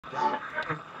I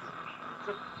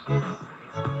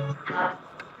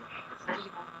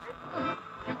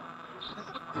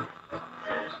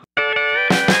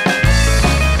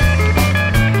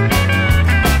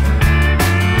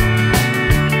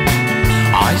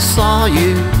saw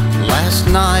you last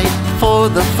night for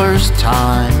the first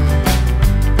time.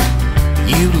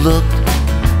 You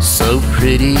looked so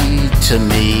pretty to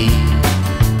me.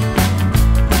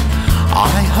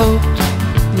 I hoped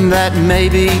that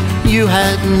maybe you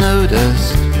had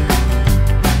noticed.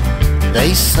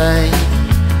 They say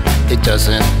it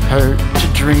doesn't hurt to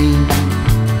dream.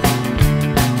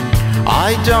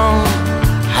 I don't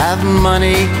have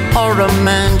money or a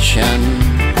mansion.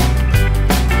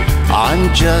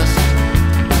 I'm just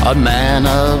a man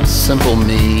of simple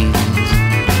means.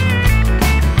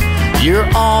 You're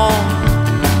all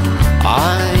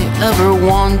I ever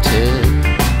wanted.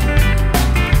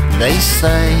 They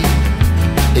say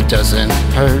it doesn't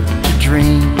hurt to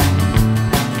dream.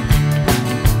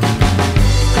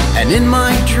 And in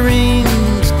my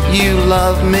dreams you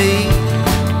love me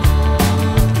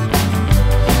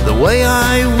the way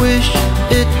I wish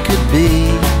it could be.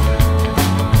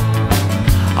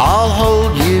 I'll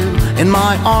hold you in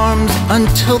my arms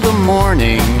until the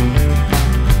morning.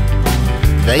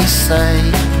 They say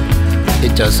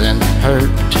it doesn't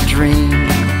hurt to dream.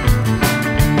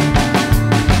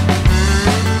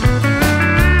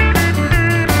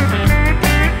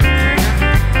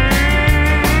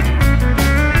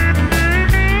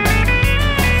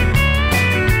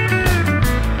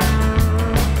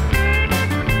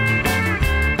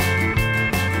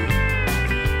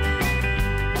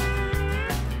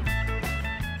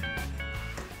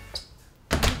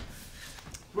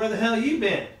 Where the hell you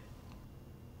been?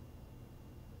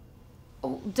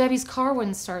 Oh, Debbie's car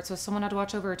wouldn't start, so someone had to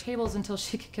watch over her tables until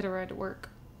she could get a ride to work.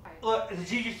 Look,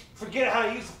 did you just forget how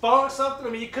to use the phone or something?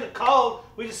 I mean, you could have called.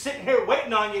 We're just sitting here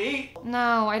waiting on you to eat.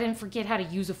 No, I didn't forget how to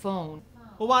use a phone.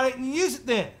 Well, why didn't you use it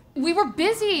then? We were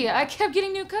busy. I kept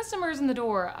getting new customers in the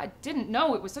door. I didn't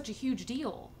know it was such a huge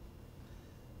deal.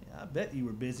 Yeah, I bet you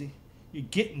were busy. You're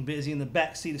getting busy in the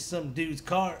backseat of some dude's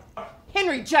car.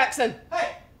 Henry Jackson!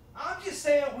 Hey, I'm just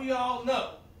saying we all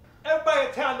know. Everybody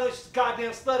in town knows she's a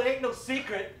goddamn slut. It ain't no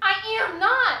secret. I am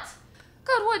not!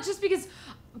 God, what, just because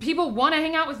people want to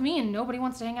hang out with me and nobody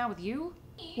wants to hang out with you?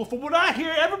 Well, from what I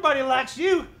hear, everybody likes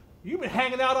you. You've been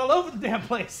hanging out all over the damn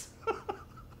place.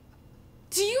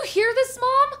 Do you hear this,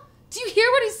 Mom? Do you hear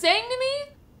what he's saying to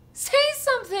me? Say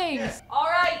something! Yes. All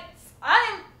right,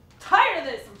 I'm tired of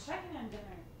this. I'm checking in dinner.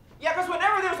 Yeah, because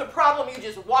whenever there's a problem, you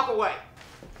just walk away.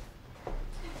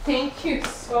 Thank you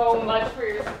so much for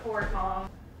your support, Mom.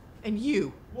 And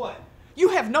you. What? You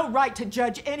have no right to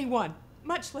judge anyone,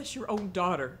 much less your own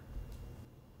daughter.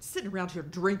 Sitting around here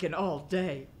drinking all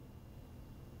day.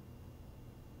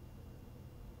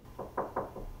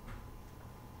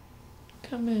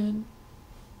 Come in.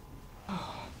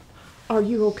 Are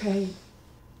you okay?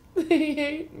 They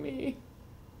hate me.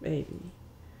 Baby,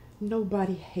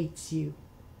 nobody hates you.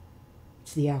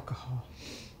 It's the alcohol.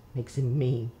 Makes him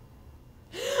mean.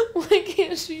 Why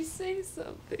can't she say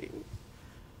something?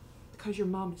 Because your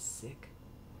mom is sick.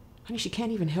 Honey, she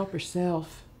can't even help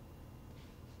herself.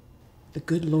 The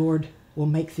good Lord will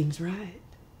make things right.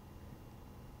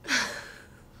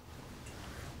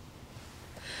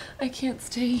 I can't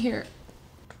stay here.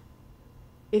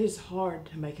 It is hard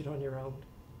to make it on your own.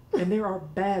 And there are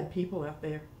bad people out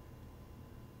there.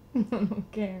 I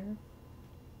don't care.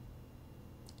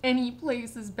 Any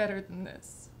place is better than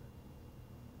this.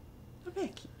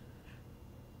 Becky.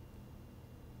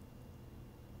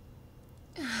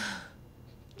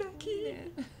 Becky.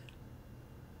 Yeah.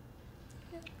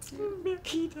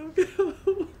 Becky, don't go.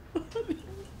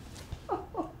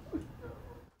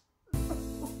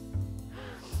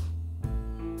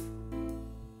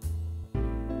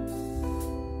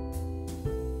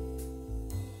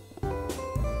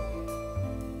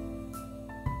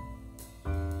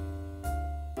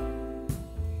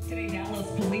 Today, Dallas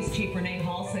Police Chief Renee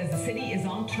Hall says the city is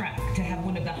on track to have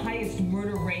one of the highest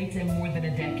murder rates in more than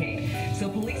a decade. So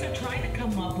police are trying to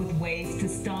come up with ways to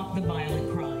stop the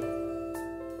violent crime.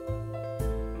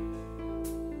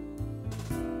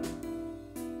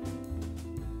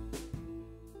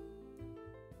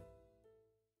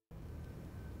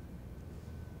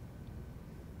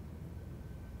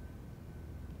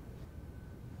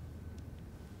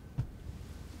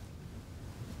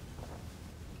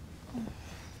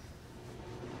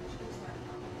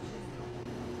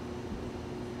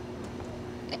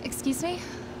 Excuse me?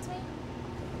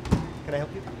 Can I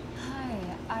help you? Hi,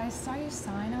 I saw your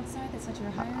sign outside that said you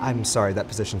were hiring. I'm sorry, that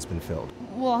position's been filled.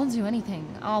 Well, I'll do anything.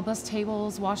 I'll bus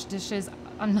tables, wash dishes.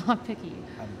 I'm not picky.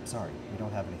 I'm sorry, we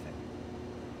don't have anything.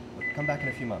 But come back in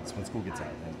a few months when school gets out,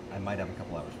 and I might have a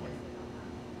couple hours for you.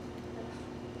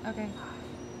 Okay.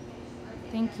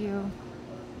 Thank you.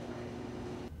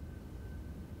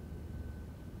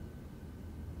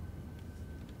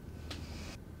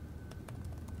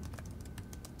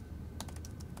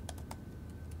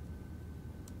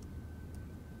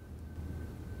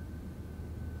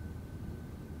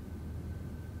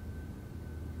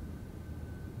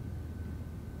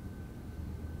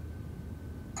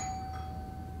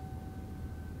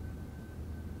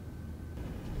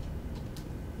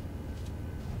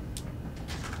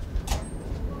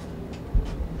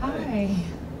 Hi.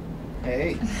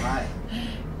 Hey, hi.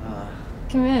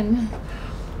 Come in.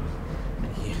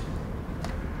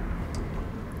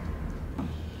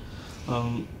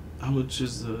 How much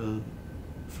is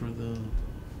for the?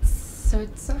 So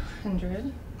it's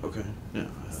 100. Okay, yeah. I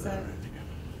have that right here.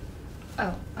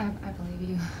 Oh, I believe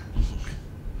you.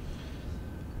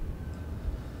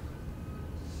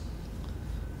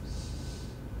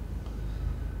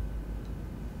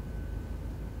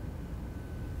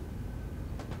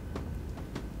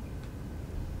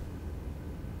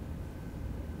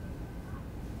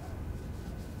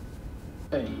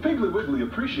 Hey, Piggly Wiggly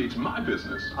appreciates my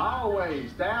business.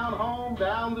 Always down home,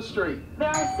 down the street. There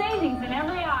are savings in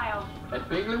every aisle. At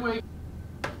Piggly Wiggly.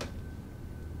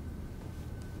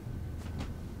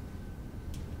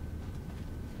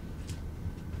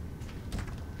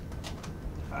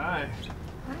 Hi.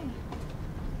 Hi.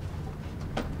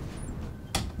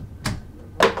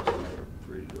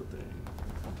 Pretty little thing.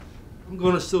 I'm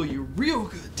gonna show you a real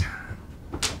good time.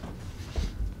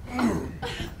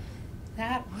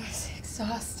 That was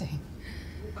exhausting.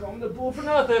 Don't call me the bull for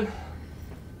nothing.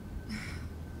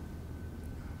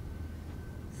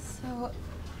 So,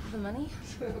 the money?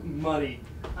 Money.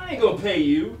 I ain't gonna pay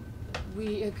you.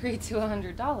 We agreed to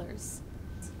 $100.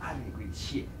 I didn't agree to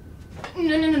shit.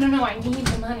 No, I need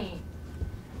the money.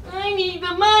 I need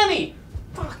the money!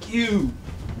 Fuck you!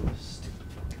 Stupid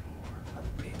fucking whore. A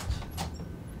bitch.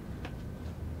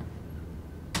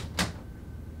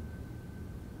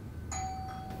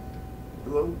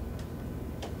 Hello?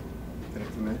 Can I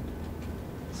come in?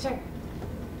 Sure.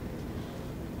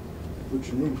 What's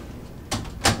your name?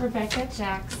 Rebecca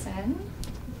Jackson.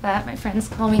 But my friends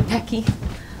call me Becky.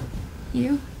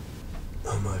 You?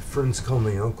 My friends call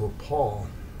me Uncle Paul.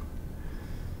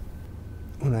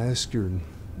 When I asked your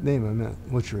name, I meant,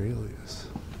 what's your alias?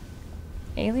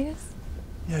 Alias?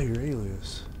 Yeah, your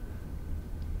alias.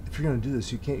 If you're gonna do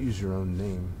this, you can't use your own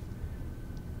name.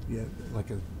 Yeah, like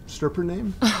a stripper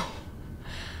name? Oh.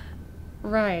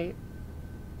 Right.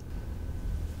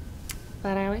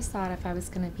 But I always thought if I was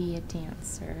gonna be a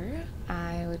dancer,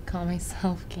 I would call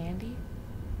myself Candy.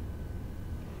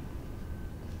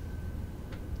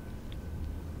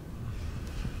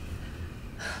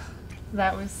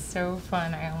 That was so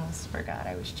fun, I almost forgot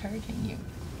I was charging you.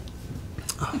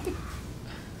 Oh.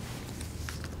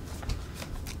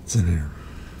 It's in here.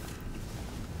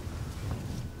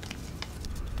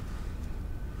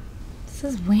 This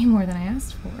is way more than I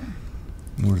asked for.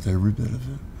 Worth every bit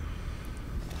of it.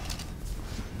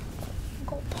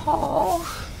 Uncle Paul.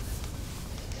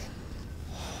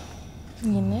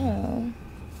 You know,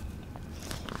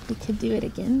 we could do it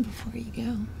again before you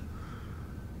go.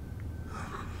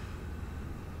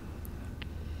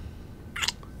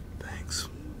 Thanks.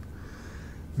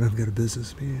 But I've got a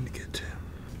business meeting to get to.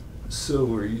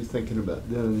 So, are you thinking about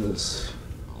doing this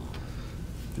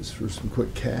just for some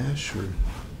quick cash or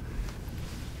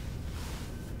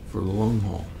for the long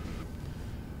haul?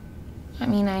 I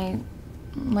mean, I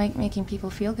like making people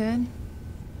feel good.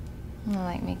 I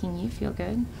like making you feel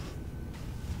good.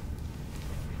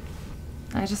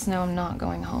 I just know I'm not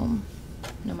going home,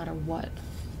 no matter what.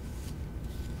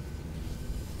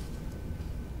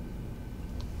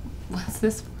 What's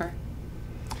this for?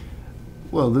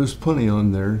 Well, there's plenty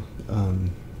on there.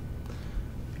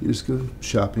 You just go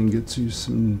shopping, get you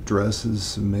some dresses,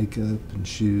 some makeup and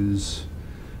shoes,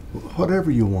 whatever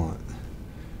you want.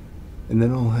 And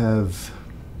then I'll have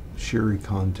Sherry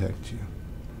contact you.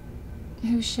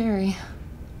 Who's Sherry?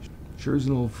 Sherry's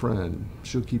an old friend.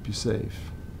 She'll keep you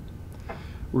safe.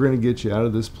 We're gonna get you out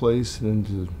of this place and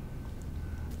into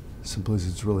someplace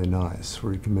that's really nice,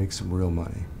 where you can make some real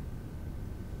money.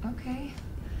 Okay.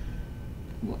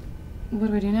 What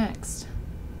do I do next?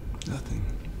 Nothing.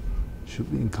 She'll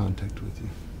be in contact with you.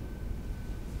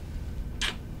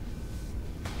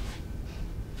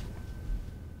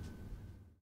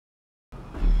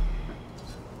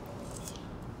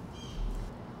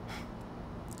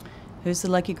 Who's the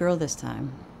lucky girl this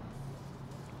time?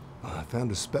 I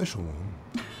found a special one.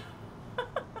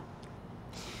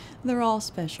 They're all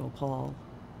special, Paul.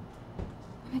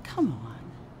 I mean, come on.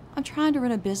 I'm trying to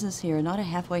run a business here, not a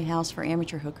halfway house for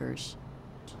amateur hookers.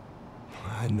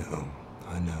 I know.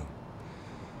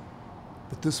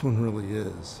 But this one really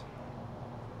is.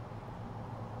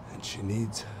 And she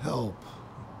needs help.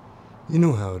 You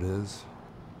know how it is.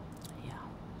 Yeah,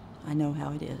 I know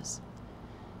how it is.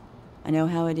 I know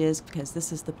how it is because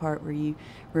this is the part where you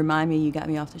remind me you got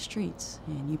me off the streets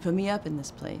and you put me up in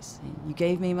this place and you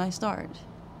gave me my start.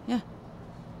 Yeah.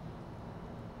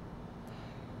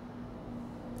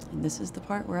 And this is the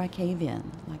part where I cave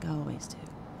in, like I always do.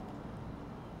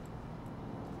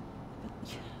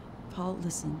 But, Paul,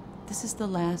 listen, this is the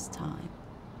last time.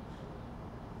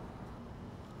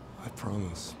 I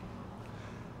promise.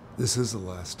 This is the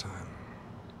last time.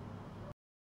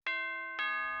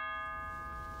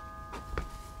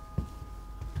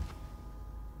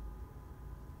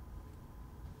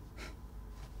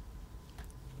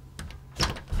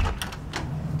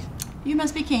 You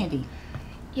must be Candy.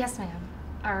 Yes, ma'am.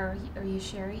 Are you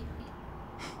Sherry?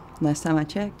 Last time I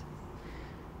checked.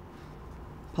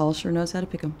 Paul sure knows how to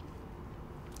pick 'em.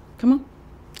 Come on.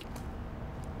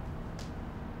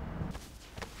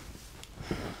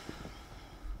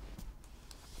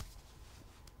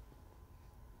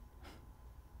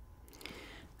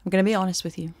 I'm gonna be honest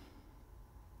with you.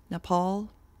 Now, Paul,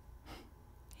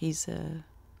 he's a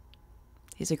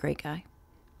great guy.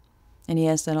 And he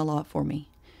has done a lot for me.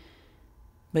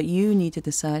 But you need to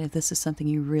decide if this is something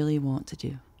you really want to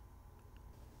do.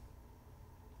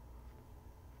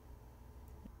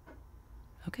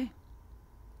 Okay.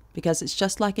 Because it's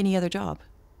just like any other job.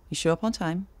 You show up on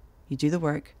time, you do the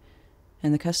work,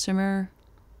 and the customer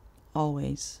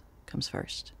always comes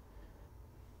first.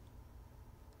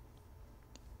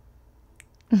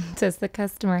 Does the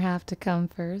customer have to come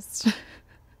first?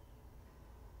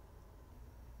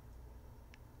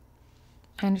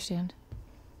 I understand.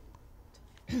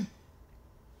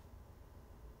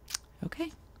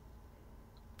 Okay.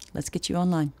 Let's get you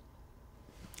online.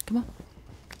 Come on.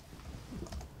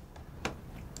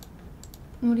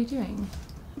 What are you doing?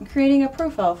 I'm creating a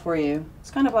profile for you.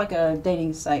 It's kind of like a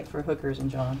dating site for hookers and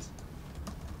johns.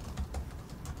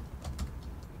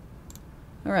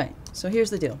 All right, so here's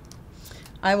the deal.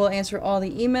 I will answer all the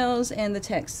emails and the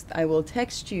texts. I will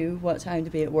text you what time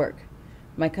to be at work.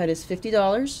 My cut is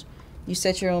 $50. You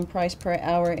set your own price per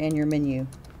hour and your menu.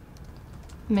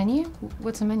 Menu?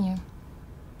 What's a menu?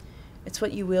 It's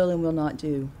what you will and will not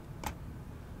do.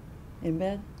 In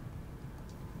bed?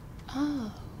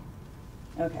 Oh.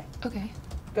 Okay. Okay.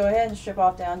 Go ahead and strip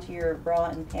off down to your bra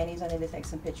and panties. I need to take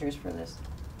some pictures for this.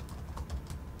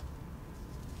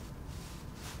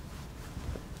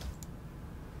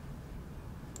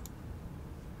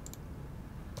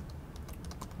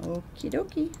 Okie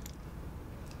dokie.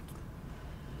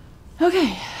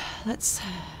 Okay, let's...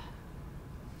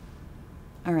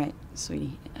 All right,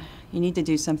 sweetie. You need to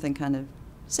do something kind of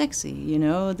sexy, you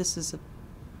know? This is a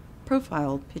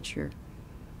profile picture.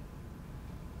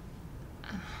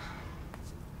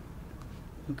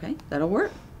 Okay, that'll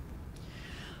work.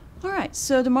 All right,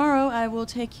 so tomorrow I will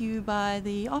take you by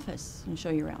the office and show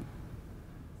you around.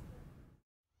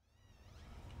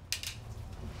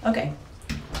 Okay,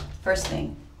 first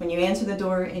thing, when you answer the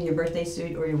door in your birthday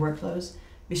suit or your work clothes,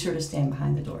 be sure to stand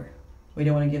behind the door. We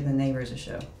don't want to give the neighbors a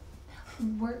show.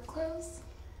 Work clothes?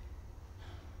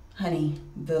 Honey,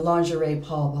 the lingerie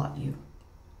Paul bought you.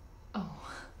 Oh,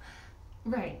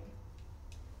 right.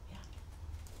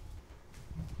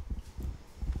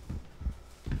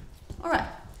 All right,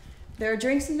 there are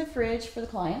drinks in the fridge for the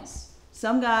clients.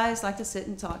 Some guys like to sit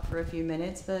and talk for a few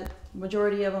minutes, but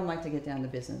majority of them like to get down to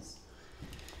business.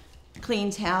 Clean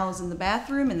towels in the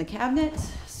bathroom, in the cabinet,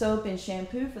 soap and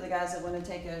shampoo for the guys that want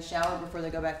to take a shower before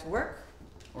they go back to work,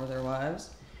 or their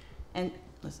wives. And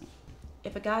listen,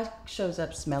 if a guy shows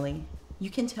up smelly,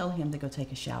 you can tell him to go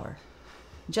take a shower.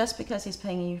 Just because he's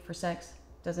paying you for sex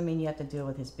doesn't mean you have to deal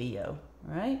with his BO,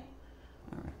 all right?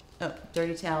 All right. Oh,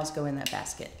 dirty towels go in that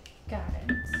basket. Got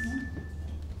it.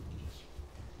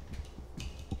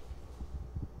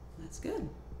 That's good.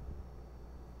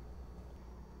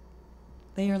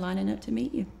 They are lining up to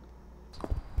meet you.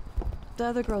 The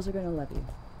other girls are going to love you.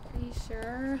 Are you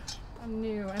sure? I'm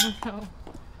new. I don't know.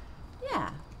 Yeah,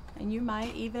 and you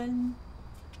might even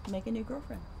make a new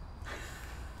girlfriend.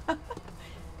 Go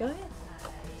ahead.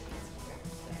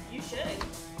 You should.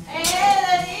 Hey,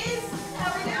 ladies!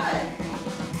 How we doing?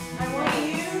 I want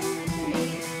you to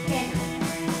meet Candy.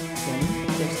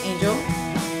 There's Angel,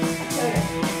 Dakota,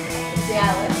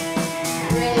 Dallas,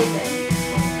 Raven.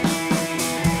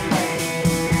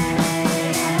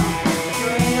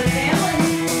 Join the family.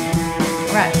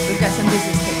 All right, we've got some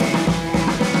business to do.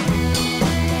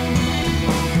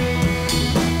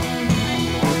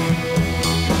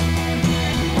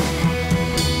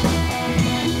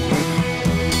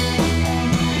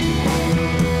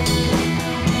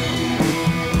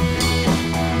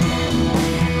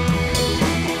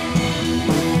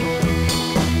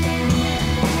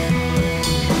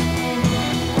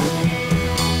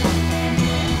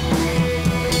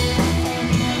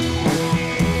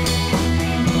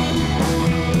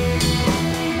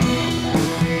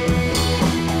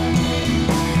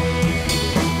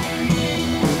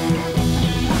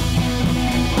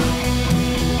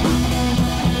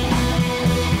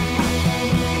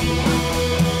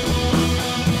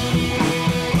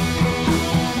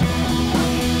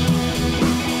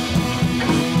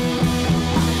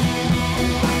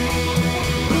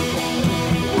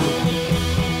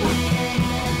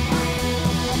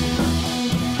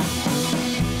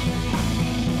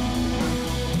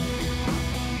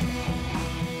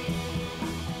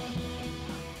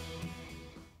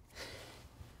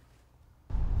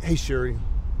 Hey, Sherry,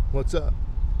 what's up?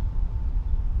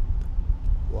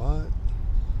 What?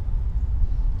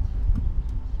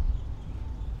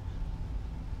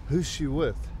 Who's she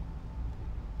with?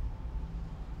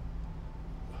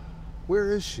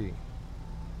 Where is she?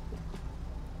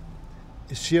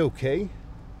 Is she okay?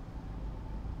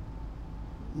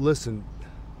 Listen,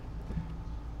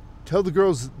 tell the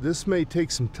girls this may take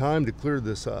some time to clear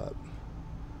this up.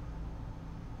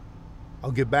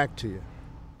 I'll get back to you.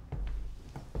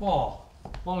 Paul,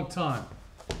 long time.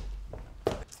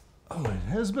 Oh, it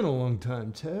has been a long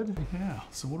time, Ted. Yeah,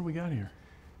 so what do we got here?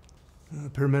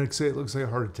 Paramedics say it looks like a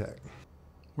heart attack.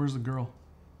 Where's the girl?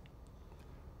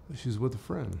 She's with a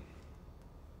friend.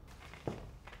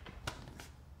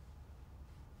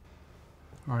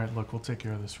 All right, look, we'll take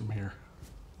care of this from here.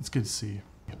 It's good to see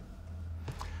you.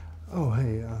 Oh,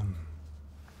 hey,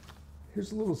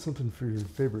 here's a little something for your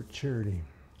favorite charity.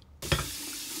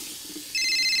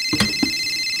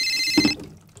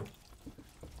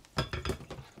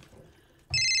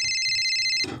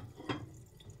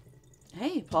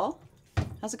 Hey, Paul.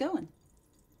 How's it going?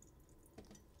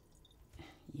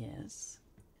 Yes.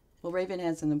 Well, Raven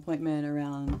has an appointment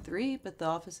around 3, but the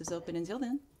office is open until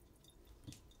then.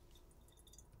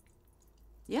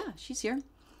 Yeah, she's here.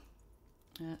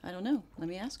 I don't know. Let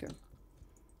me ask her.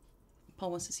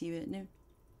 Paul wants to see you at noon.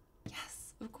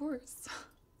 Yes, of course.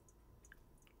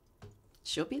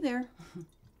 She'll be there.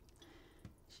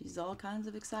 She's all kinds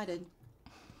of excited.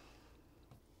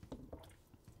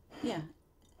 Yeah.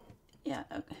 Yeah,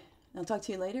 okay. I'll talk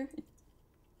to you later.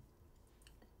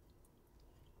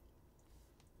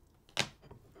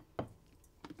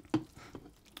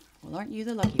 Well, aren't you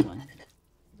the lucky one?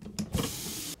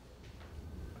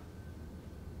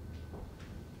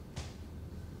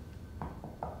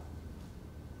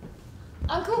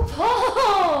 Uncle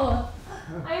Paul!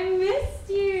 I missed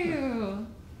you.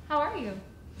 How are you?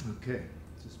 Okay,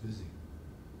 just busy.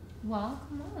 Well,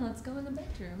 come on, let's go in the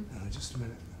bedroom. Just a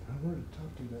minute. I wanted to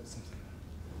talk to you about something.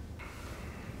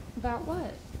 About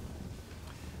what?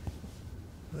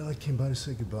 Well, I came by to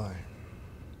say goodbye.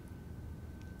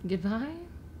 Goodbye?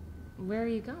 Where are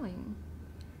you going?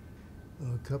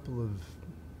 A couple of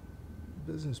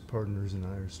business partners and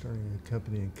I are starting a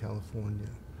company in California.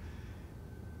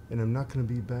 And I'm not going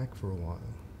to be back for a while.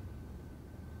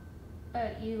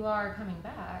 But you are coming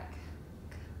back.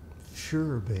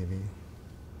 Sure, baby.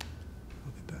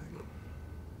 I'll be back.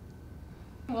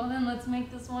 Well, then let's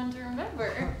make this one to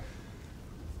remember.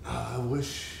 I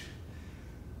wish...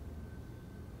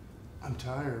 I'm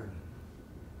tired.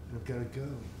 And I've got to go.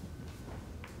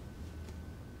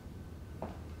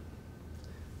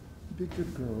 Be a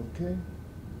good girl, okay?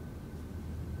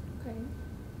 Okay.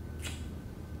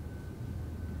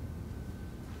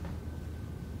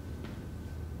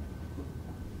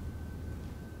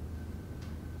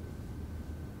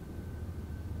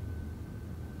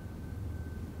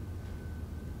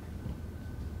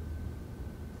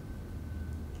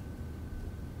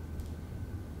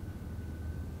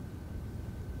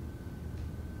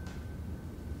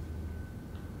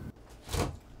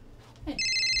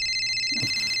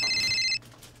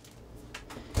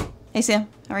 Hey, Sam.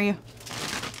 How are you?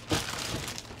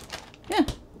 Yeah.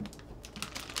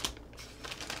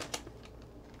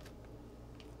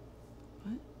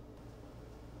 What?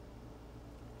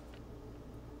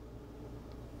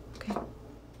 Okay.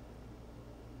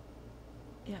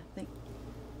 Yeah,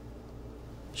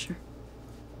 Sure.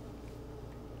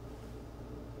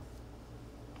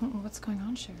 What's going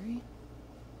on, Sherry?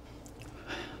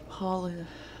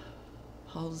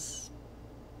 Paul's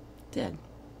dead.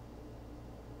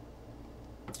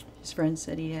 His friend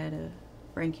said he had a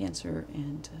brain cancer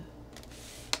and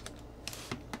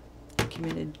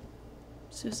committed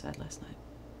suicide last night.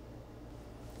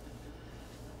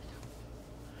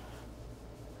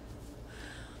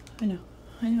 I know.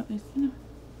 I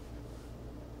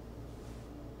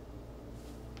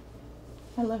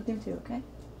loved him too, okay?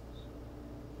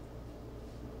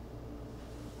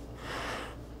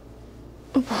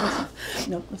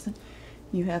 No, listen.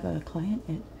 You have a client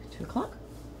at 2 o'clock,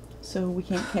 so we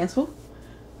can't cancel.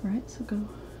 All right, so go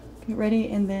get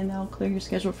ready, and then I'll clear your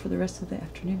schedule for the rest of the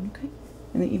afternoon, okay?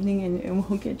 In the evening, and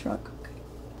we'll get drunk,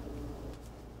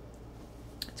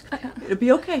 okay? It'll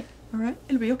be okay, all right?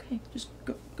 It'll be okay. Just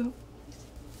go.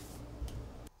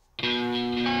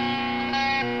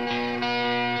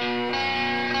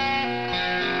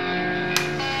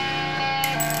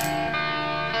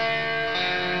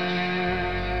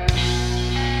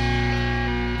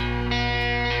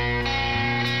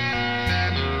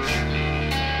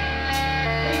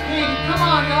 Come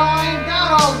on, girl, I ain't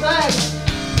got all day.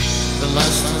 The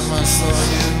last time I saw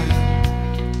you,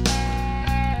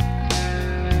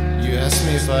 asked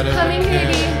me if I'd ever Coming, cared.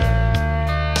 baby.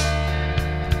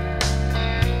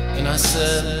 And I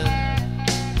said,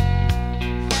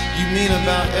 you mean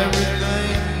about everything?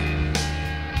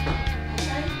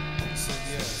 He said,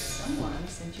 yes. Someone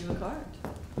sent you a card.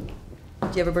 Do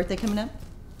you have a birthday coming up?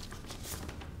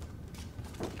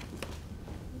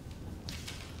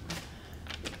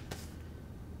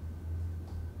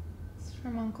 It's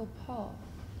from Uncle Paul.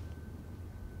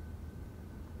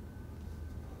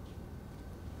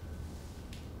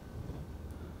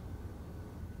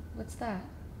 What's that?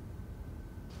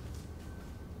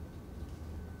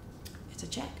 It's a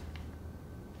check.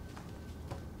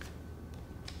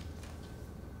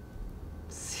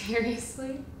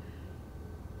 Seriously?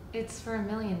 It's for $1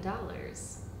 million.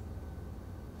 That's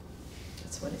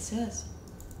what it says.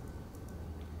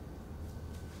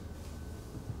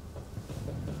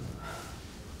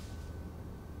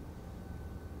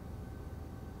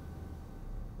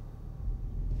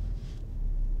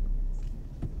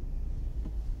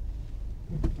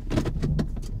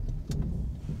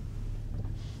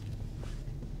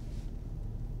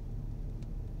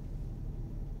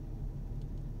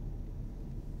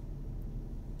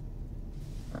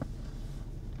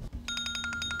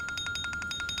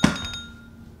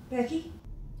 Becky?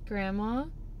 Grandma?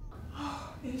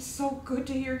 It is so good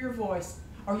to hear your voice.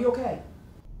 Are you okay?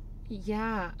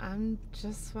 Yeah, I'm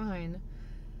just fine.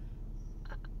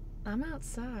 I'm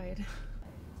outside.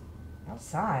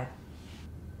 Outside?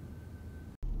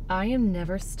 I am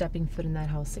never stepping foot in that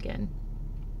house again.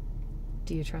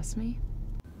 Do you trust me?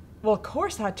 Well, of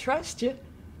course I trust you.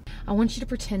 I want you to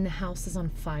pretend the house is on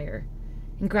fire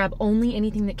and grab only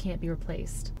anything that can't be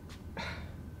replaced.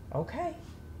 Okay.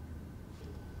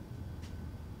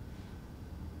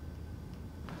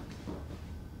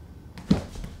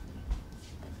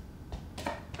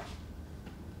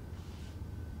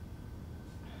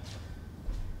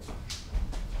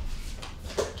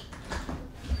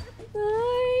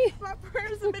 Hi. My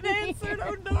prayers have been answered,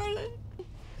 oh darling.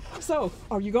 So,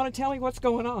 are you going to tell me what's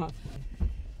going on?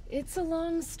 It's a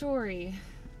long story.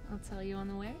 I'll tell you on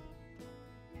the way.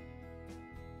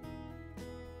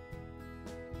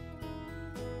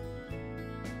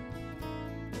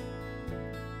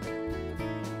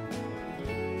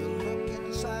 The look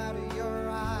inside of your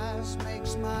eyes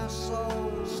makes my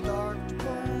soul start to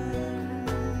burn.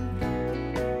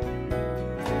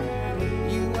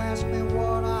 You ask me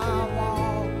what I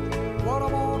want.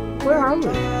 Where are we?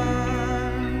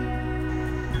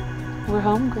 We're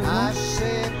home, Grandma. I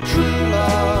said